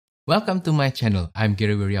welcome to my channel. I'm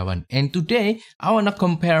Gary Wiryawan, and today I wanna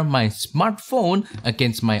compare my smartphone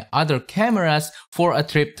against my other cameras for a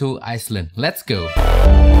trip to Iceland. Let's go!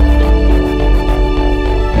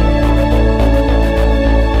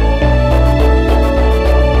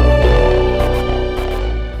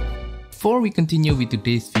 Before we continue with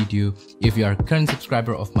today's video, if you are a current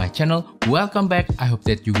subscriber of my channel, welcome back. I hope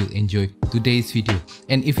that you will enjoy today's video.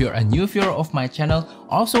 And if you're a new viewer of my channel,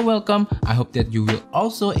 also welcome. I hope that you will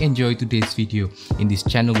also enjoy today's video. In this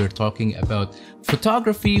channel, we're talking about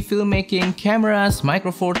photography, filmmaking, cameras,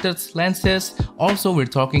 micro four thirds lenses. Also, we're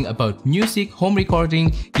talking about music, home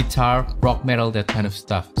recording, guitar, rock metal, that kind of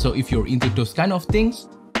stuff. So if you're into those kind of things,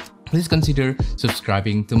 please consider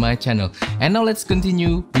subscribing to my channel. And now let's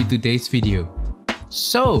continue with today's video.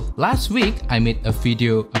 So last week I made a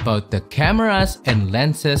video about the cameras and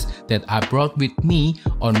lenses that I brought with me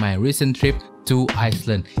on my recent trip to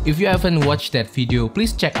Iceland. If you haven't watched that video,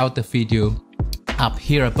 please check out the video. Up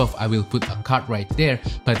here above, I will put a card right there.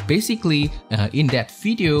 But basically, in that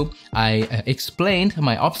video, I explained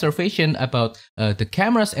my observation about the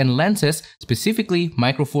cameras and lenses, specifically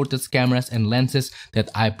micro four thirds cameras and lenses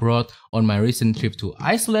that I brought on my recent trip to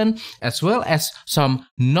Iceland, as well as some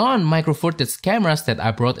non-micro four thirds cameras that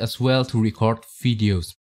I brought as well to record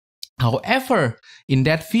videos. However, in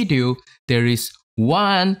that video, there is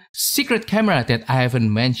one secret camera that I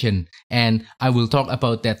haven't mentioned, and I will talk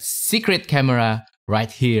about that secret camera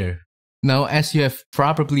right here. Now, as you have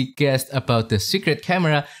probably guessed about the secret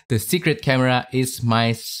camera is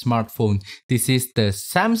my smartphone. This is the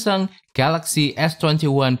Samsung Galaxy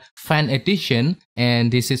S21 Fan Edition,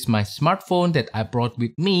 and this is my smartphone that I brought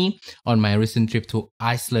with me on my recent trip to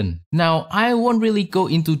Iceland. Now, I won't really go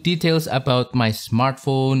into details about my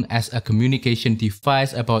smartphone as a communication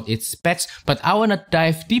device, about its specs, but I want to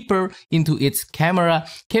dive deeper into its camera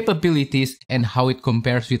capabilities and how it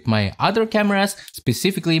compares with my other cameras,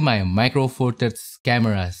 specifically my micro four thirds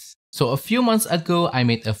cameras. So a few months ago, I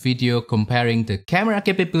made a video comparing the camera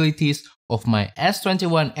capabilities of my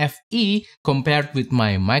S21 FE compared with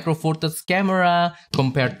my micro four thirds camera,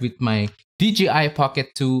 compared with my DJI Pocket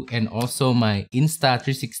 2, and also my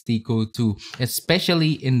Insta360 Go 2,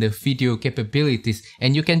 especially in the video capabilities.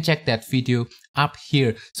 And you can check that video up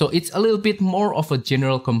here. So it's a little bit more of a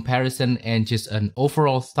general comparison and just an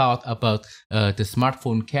overall thought about the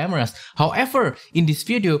smartphone cameras. However, in this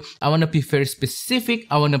video, I want to be very specific.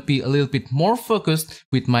 I want to be a little bit more focused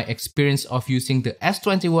with my experience of using the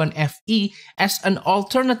S21 FE as an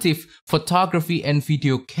alternative photography and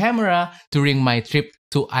video camera during my trip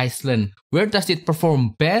to Iceland. Where does it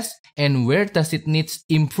perform best and where does it need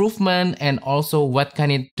improvement, and also what can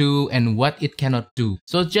it do and what it cannot do.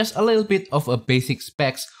 So just a little bit of a basic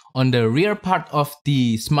specs. On the rear part of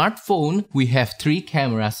the smartphone, we have three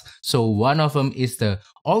cameras. So one of them is the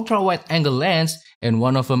ultra wide angle lens, and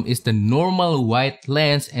one of them is the normal wide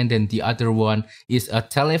lens, and then the other one is a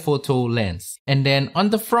telephoto lens. And then on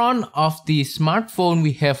the front of the smartphone,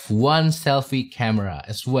 we have one selfie camera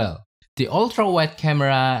as well. The ultra wide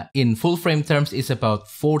camera in full frame terms is about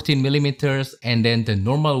 14mm, and then the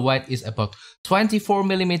normal wide is about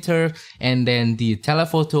 24mm, and then the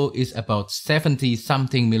telephoto is about 70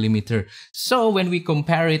 something millimeter. So when we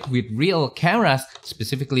compare it with real cameras,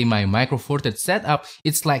 specifically my micro four thirds setup,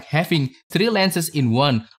 it's like having three lenses in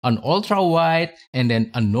one: an ultra wide, and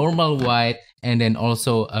then a normal wide, and then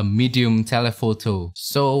also a medium telephoto.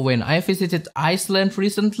 So when I visited Iceland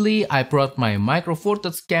recently, I brought my micro four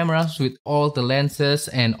thirds cameras with all the lenses,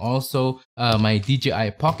 and also my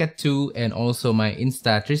DJI Pocket 2, and also my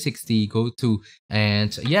Insta360 Go 2.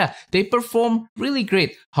 And yeah, they perform really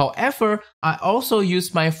great. However, I also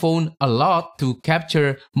use my phone a lot to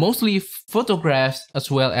capture mostly photographs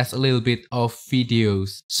as well as a little bit of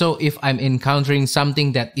videos. So if I'm encountering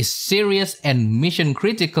something that is serious and mission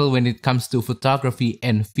critical when it comes to photography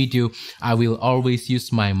and video, I will always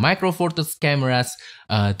use my micro four thirds cameras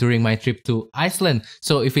during my trip to Iceland.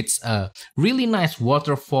 So if it's a really nice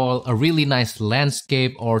waterfall, a really nice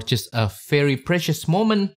landscape, or just a very precious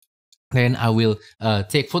moment, then I will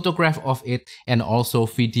take photograph of it and also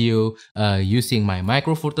video using my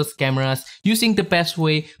micro four thirds cameras using the best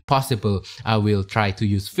way possible. I will try to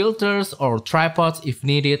use filters or tripods if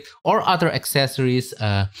needed, or other accessories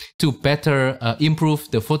to better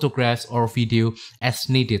improve the photographs or video as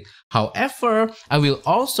needed. However, I will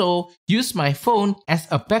also use my phone as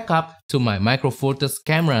a backup to my micro four thirds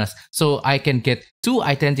cameras, so I can get two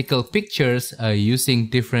identical pictures using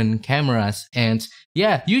different cameras. And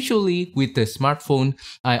yeah, usually with the smartphone,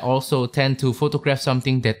 I also tend to photograph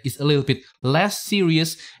something that is a little bit less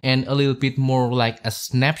serious and a little bit more like a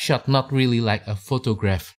snapshot, not really like a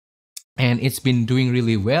photograph. And it's been doing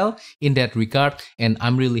really well in that regard, and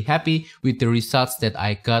I'm really happy with the results that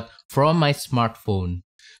I got from my smartphone.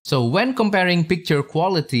 So when comparing picture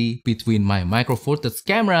quality between my Micro Four Thirds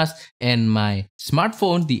cameras and my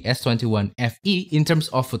smartphone, the S21 FE, in terms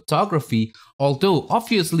of photography, although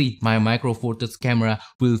obviously my Micro Four Thirds camera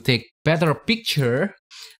will take better picture,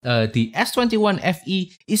 the S21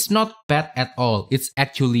 FE is not bad at all. It's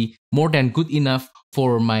actually more than good enough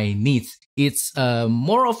for my needs. It's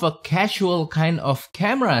more of a casual kind of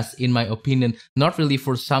cameras in my opinion, not really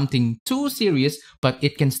for something too serious, but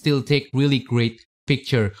it can still take really great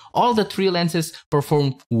picture. All the three lenses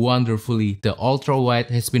perform wonderfully. The ultra wide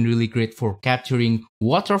has been really great for capturing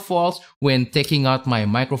waterfalls. When taking out my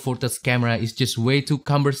Micro Four Thirds camera is just way too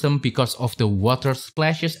cumbersome because of the water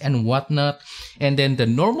splashes and whatnot. And then the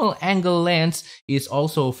normal angle lens is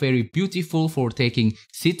also very beautiful for taking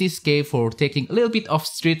cityscape, for taking a little bit of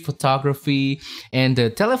street photography. And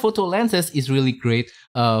the telephoto lenses is really great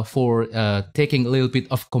for taking a little bit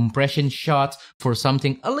of compression shots for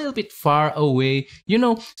something a little bit far away, you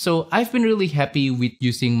know. So I've been really happy with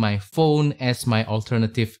using my phone as my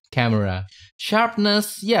alternative camera.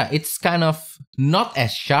 Sharpness, yeah, it's kind of not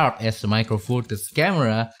as sharp as the Micro Four Thirds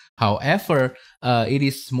camera. However, it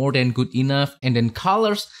is more than good enough. And then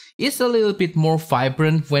colors is a little bit more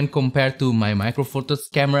vibrant when compared to my Micro Four Thirds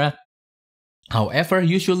camera. However,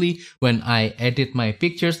 usually when I edit my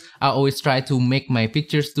pictures, I always try to make my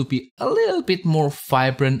pictures to be a little bit more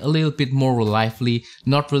vibrant, a little bit more lively,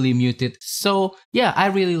 not really muted. So yeah, I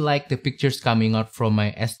really like the pictures coming out from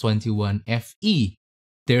my S21 FE.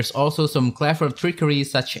 There's also some clever trickery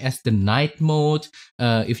such as the night mode,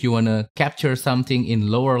 if you want to capture something in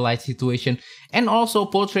lower light situation, and also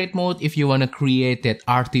portrait mode if you want to create that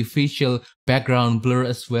artificial background blur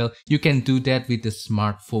as well. You can do that with the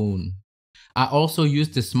smartphone. I also use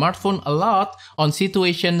the smartphone a lot on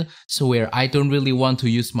situations where I don't really want to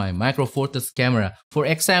use my Micro Four Thirds camera. For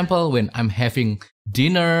example, when I'm having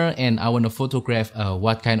dinner and I want to photograph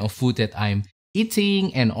what kind of food that I'm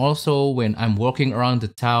eating, and also when I'm walking around the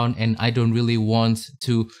town and I don't really want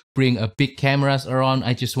to bring a big cameras around.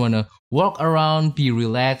 I just want to walk around, be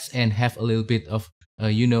relaxed, and have a little bit of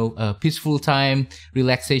peaceful time,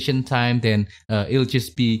 relaxation time. Then it'll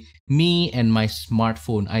just be me and my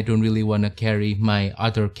smartphone. I don't really want to carry my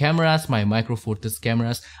other cameras, my Micro Four Thirds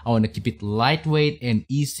cameras. I want to keep it lightweight and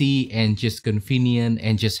easy and just convenient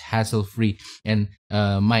and just hassle free. And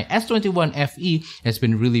my S21 FE has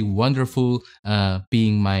been really wonderful,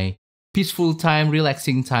 being my peaceful time,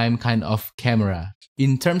 relaxing time kind of camera.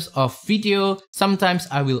 In terms of video, sometimes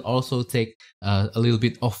I will also take a little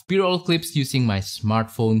bit of B-roll clips using my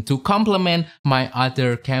smartphone to complement my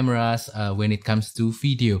other cameras when it comes to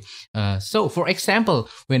video. So for example,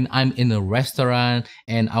 when I'm in a restaurant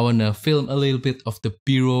and I want to film a little bit of the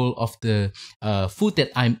B-roll of the food that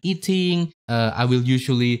I'm eating, I will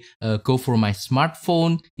usually go for my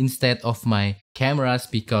smartphone instead of my cameras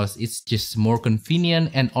because it's just more convenient,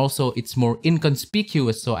 and also it's more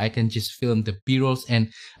inconspicuous, so I can just film the B-rolls and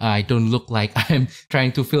I don't look like I'm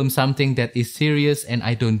trying to film something that is serious, and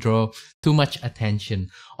I don't draw too much attention.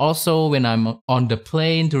 Also, when I'm on the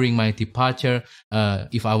plane during my departure,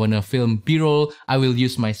 if I want to film B-roll, I will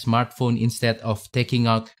use my smartphone instead of taking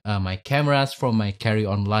out my cameras from my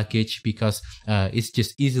carry-on luggage because it's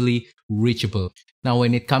just easily reachable. Now,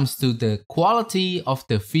 when it comes to the quality of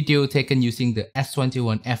the video taken using the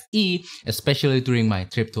S21 FE, especially during my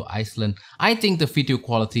trip to Iceland, I think the video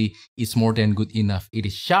quality is more than good enough. It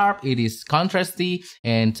is sharp, it is contrasty,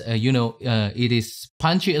 and it is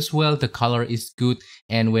punchy as well. The color is good,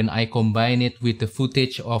 and when I combine it with the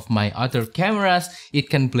footage of my other cameras,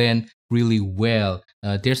 it can blend really well.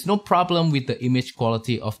 There's no problem with the image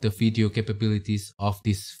quality of the video capabilities of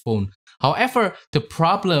this phone. However, the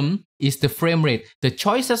problem is the frame rate. The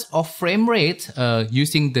choices of frame rate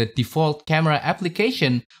using the default camera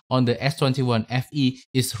application on the S21 FE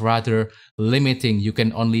is rather limiting. You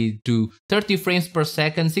can only do 30 frames per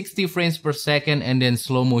second, 60 frames per second, and then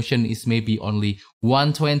slow motion is maybe only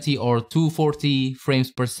 120 or 240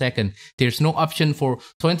 frames per second. There's no option for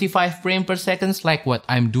 25 frames per second like what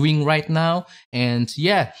I'm doing right now. And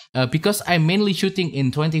yeah, because I'm mainly shooting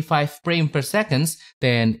in 25 frames per second,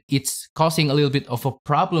 then it's causing a little bit of a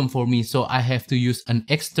problem for me. So I have to use an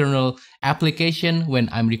external application when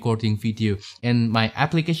I'm recording video. And my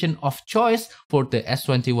application of choice for the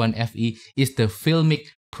S21 FE is the Filmic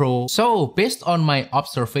Pro. So based on my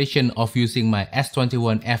observation of using my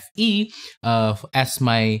S21 FE as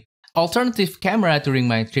my alternative camera during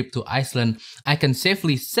my trip to Iceland, I can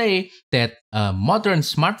safely say that modern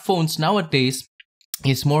smartphones nowadays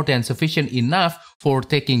is more than sufficient enough for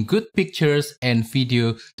taking good pictures and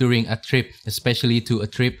video during a trip, especially to a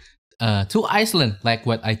trip to Iceland, like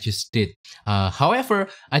what I just did. However,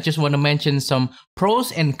 I just want to mention some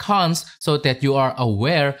pros and cons so that you are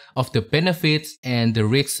aware of the benefits and the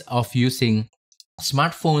risks of using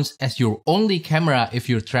smartphones as your only camera if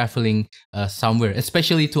you're traveling somewhere,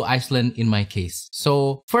 especially to Iceland in my case.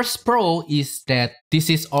 So first pro is that this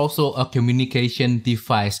is also a communication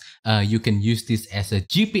device. You can use this as a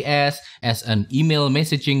GPS, as an email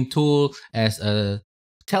messaging tool, as a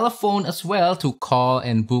telephone as well to call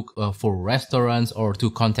and book for restaurants or to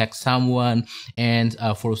contact someone, and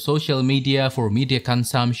for social media, for media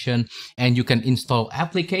consumption. And you can install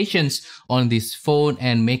applications on this phone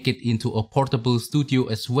and make it into a portable studio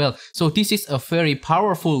as well. So this is a very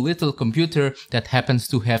powerful little computer that happens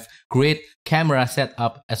to have great camera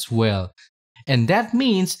setup as well. And that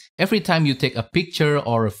means every time you take a picture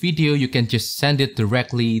or a video, you can just send it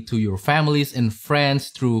directly to your families and friends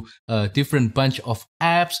through a different bunch of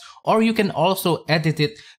apps, or you can also edit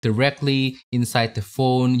it directly inside the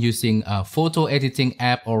phone using a photo editing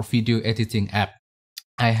app or video editing app.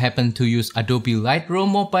 I happen to use Adobe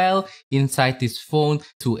Lightroom Mobile inside this phone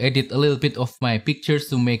to edit a little bit of my pictures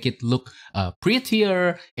to make it look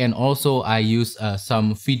prettier, and also I use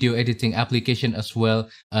some video editing application as well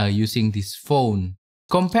using this phone.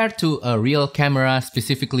 Compared to a real camera,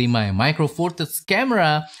 specifically my Micro Four Thirds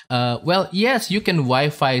camera, well, yes, you can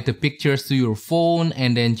Wi-Fi the pictures to your phone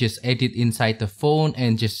and then just edit inside the phone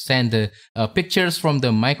and just send the pictures from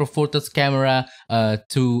the Micro Four Thirds camera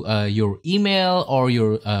to your email or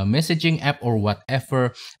your messaging app or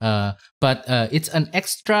whatever. But it's an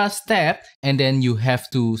extra step, and then you have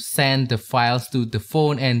to send the files to the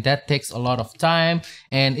phone, and that takes a lot of time,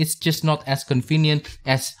 and it's just not as convenient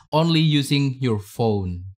as only using your phone.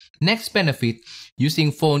 Next benefit,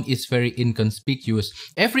 using phone is very inconspicuous.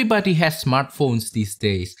 Everybody has smartphones these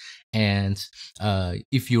days. And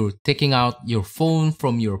if you're taking out your phone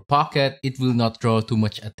from your pocket, it will not draw too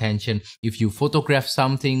much attention. If you photograph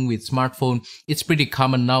something with smartphone, it's pretty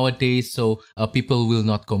common nowadays, so people will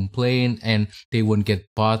not complain and they won't get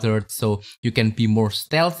bothered. So you can be more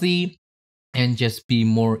stealthy and just be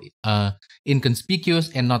more inconspicuous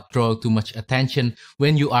and not draw too much attention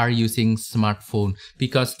when you are using smartphone.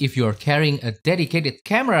 Because if you are carrying a dedicated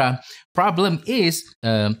camera, problem is,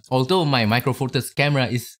 although my Micro Four Thirds camera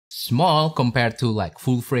is small compared to like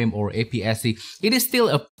full frame or APS-C, it is still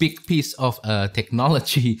a big piece of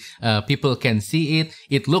technology. People can see it.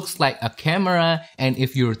 It looks like a camera, and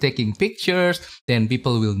if you're taking pictures, then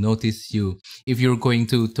people will notice you. If you're going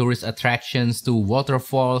to tourist attractions, to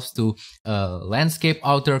waterfalls, to landscape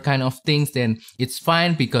outdoor kind of things, then it's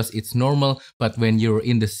fine because it's normal. But when you're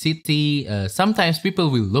in the city, sometimes people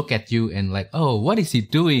will look at you and like, oh, what is he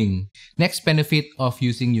doing? Next benefit of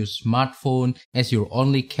using your smartphone as your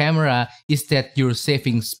only camera is that you're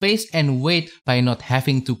saving space and weight by not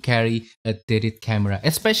having to carry a dedicated camera,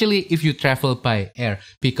 especially if you travel by air,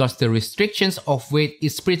 because the restrictions of weight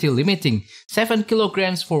is pretty limiting. 7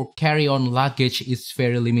 kilograms for carry-on luggage is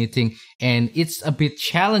very limiting, and it's a bit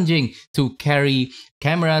challenging to carry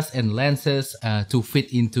cameras and lenses to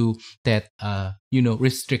fit into that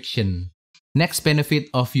restriction. Next benefit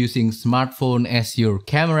of using smartphone as your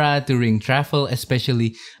camera during travel,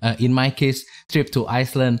 especially in my case, trip to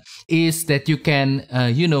Iceland, is that you can,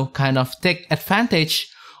 kind of take advantage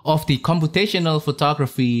of the computational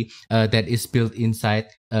photography that is built inside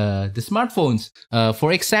the smartphones.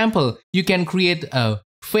 For example, you can create a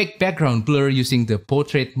fake background blur using the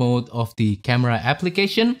portrait mode of the camera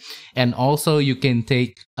application, and also you can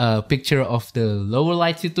take a picture of the lower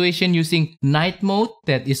light situation using night mode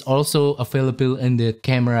that is also available in the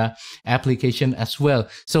camera application as well.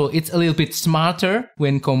 So it's a little bit smarter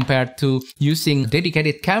when compared to using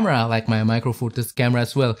dedicated camera like my Micro Four Thirds camera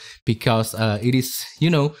as well, because it is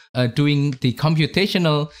doing the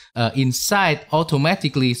computational inside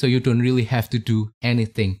automatically, so you don't really have to do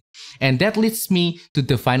anything. And that leads me to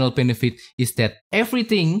the final benefit, is that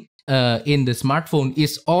everything in the smartphone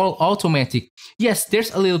is all automatic. Yes,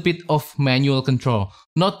 there's a little bit of manual control,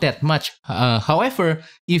 not that much. However,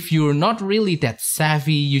 if you're not really that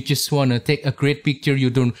savvy, you just want to take a great picture, you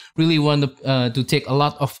don't really want to take a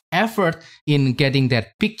lot of effort in getting that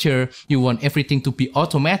picture, you want everything to be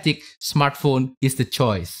automatic, smartphone is the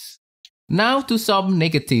choice. Now to some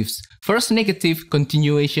negatives. First negative,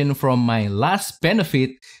 continuation from my last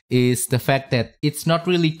benefit, is the fact that it's not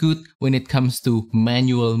really good when it comes to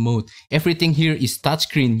manual mode. Everything here is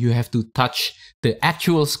touchscreen. You have to touch the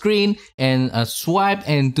actual screen and swipe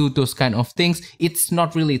and do those kind of things. It's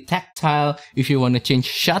not really tactile. If you want to change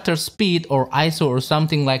shutter speed or ISO or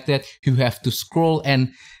something like that, you have to scroll,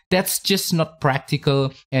 and that's just not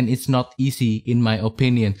practical and it's not easy in my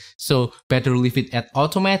opinion. So better leave it at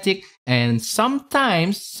automatic. And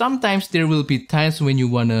sometimes there will be times when you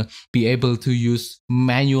wanna be able to use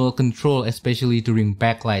manual control, especially during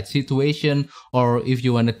backlight situation, or if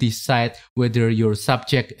you wanna decide whether your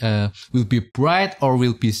subject will be bright or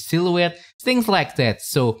will be silhouette, things like that.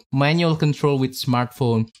 So manual control with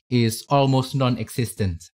smartphone is almost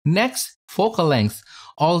non-existent. Next, focal length.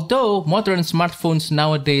 Although modern smartphones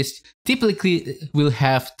nowadays typically will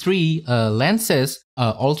have three lenses,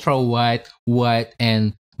 ultra wide, wide,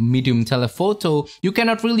 and medium telephoto, you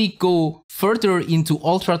cannot really go further into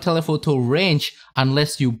ultra telephoto range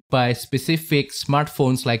unless you buy specific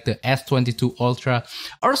smartphones like the S22 Ultra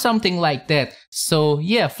or something like that. So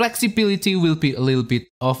yeah, flexibility will be a little bit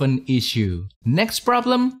of an issue. Next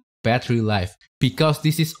problem, battery life. Because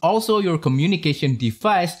this is also your communication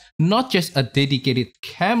device, not just a dedicated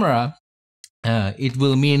camera, it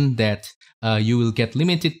will mean that you will get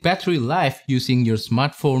limited battery life using your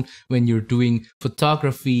smartphone when you're doing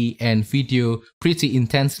photography and video pretty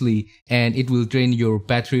intensely, and it will drain your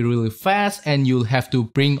battery really fast, and you'll have to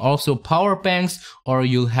bring also power banks, or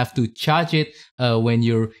you'll have to charge it when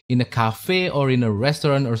you're in a cafe or in a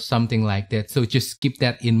restaurant or something like that. So just keep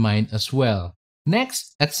that in mind as well.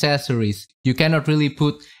 Next, accessories. You cannot really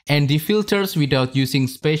put ND filters without using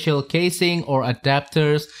special casing or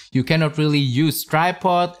adapters. You cannot really use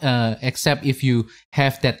tripod except if you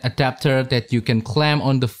have that adapter that you can clamp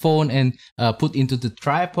on the phone and put into the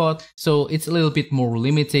tripod. So it's a little bit more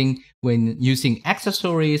limiting when using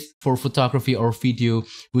accessories for photography or video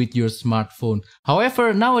with your smartphone.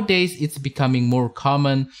 However, nowadays it's becoming more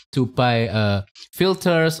common to buy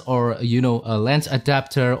filters or a lens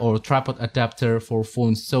adapter or tripod adapter for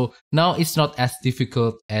phones. So now it's not as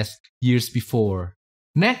difficult as years before.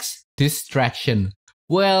 Next, distraction.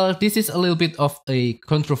 Well, this is a little bit of a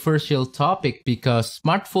controversial topic because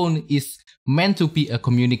smartphone is meant to be a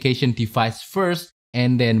communication device first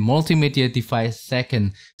and then multimedia device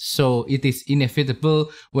second. So it is inevitable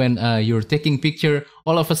when you're taking picture,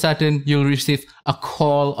 all of a sudden you'll receive a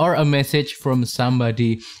call or a message from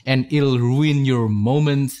somebody, and it'll ruin your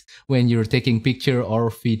moments when you're taking picture or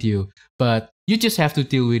video. But you just have to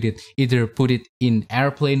deal with it. Either put it in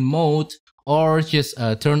airplane mode, or just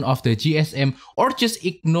turn off the GSM, or just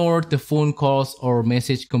ignore the phone calls or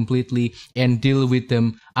message completely and deal with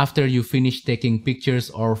them after you finish taking pictures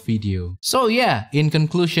or video. So yeah, in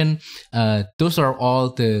conclusion, those are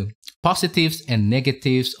all the positives and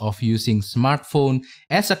negatives of using smartphone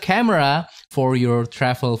as a camera for your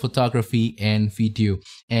travel photography and video.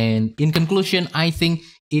 And in conclusion, I think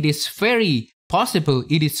it is very possible,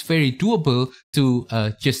 it is very doable to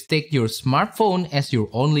just take your smartphone as your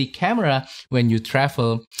only camera when you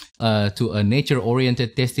travel to a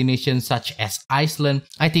nature-oriented destination such as Iceland.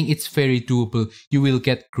 I think it's very doable. You will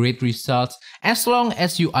get great results as long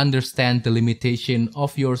as you understand the limitation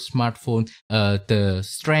of your smartphone, the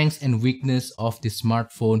strengths and weakness of the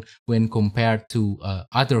smartphone when compared to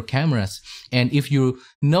other cameras. And if you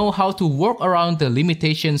know how to work around the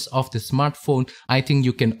limitations of the smartphone, I think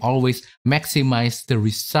you can always maximize the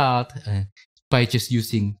result by just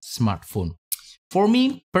using smartphone. For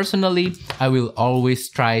me personally, I will always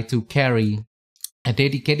try to carry a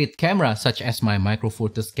dedicated camera such as my Micro Four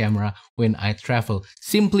Thirds camera when I travel,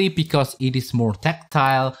 simply because it is more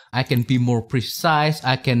tactile. I can be more precise,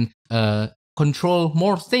 I can control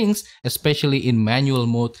more things, especially in manual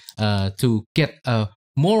mode, to get a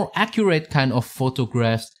more accurate kind of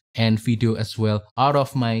photographs and video as well out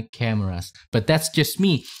of my cameras. But that's just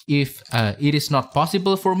me. If it is not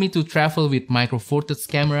possible for me to travel with Micro Four Thirds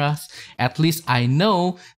cameras, at least I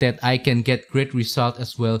know that I can get great result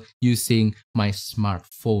as well using my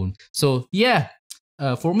smartphone. So yeah,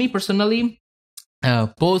 for me personally,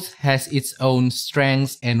 both has its own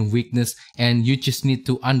strengths and weakness, and you just need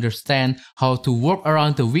to understand how to work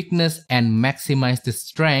around the weakness and maximize the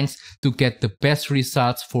strengths to get the best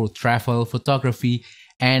results for travel photography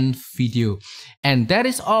and video. And that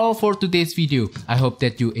is all for today's video. I hope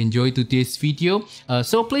that you enjoyed today's video.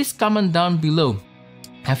 So please comment down below.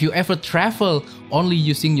 Have you ever traveled only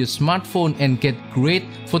using your smartphone and get great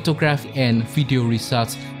photography and video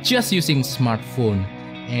results just using smartphone?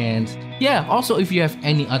 And yeah, also if you have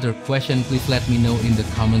any other question, please let me know in the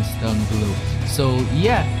comments down below. So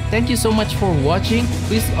yeah, thank you so much for watching.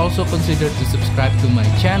 Please also consider to subscribe to my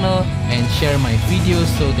channel and share my videos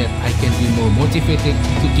so that I can be more motivated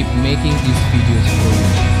to keep making these videos for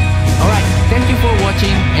you. Alright, thank you for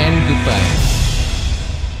watching and goodbye.